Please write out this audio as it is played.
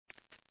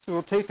So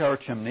we'll take our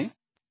chimney,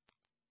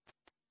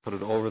 put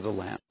it over the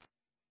lamp.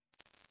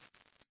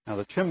 Now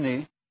the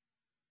chimney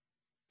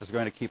is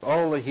going to keep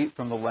all the heat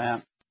from the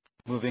lamp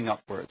moving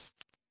upwards,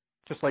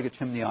 just like a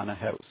chimney on a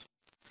house.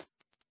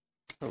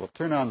 So we'll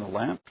turn on the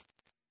lamp,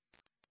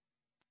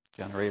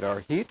 generate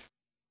our heat.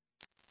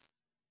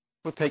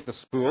 We'll take the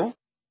spool,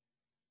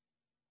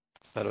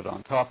 set it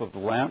on top of the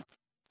lamp,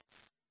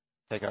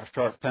 take our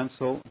sharp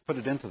pencil and put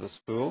it into the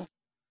spool.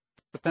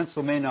 The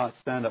pencil may not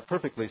stand up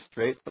perfectly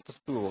straight, but the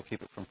spool will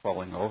keep it from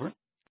falling over.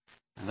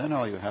 And then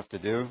all you have to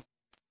do,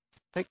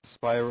 take the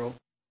spiral,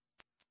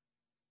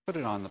 put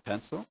it on the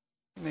pencil.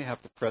 You may have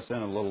to press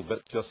in a little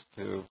bit just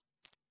to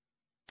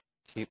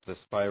keep the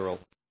spiral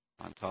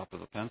on top of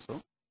the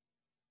pencil.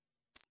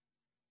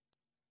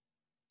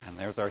 And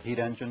there's our heat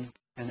engine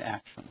in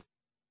action.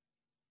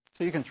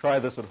 So you can try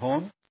this at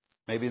home,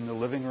 maybe in the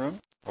living room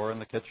or in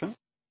the kitchen,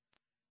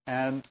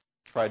 and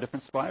try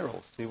different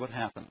spirals, see what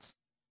happens.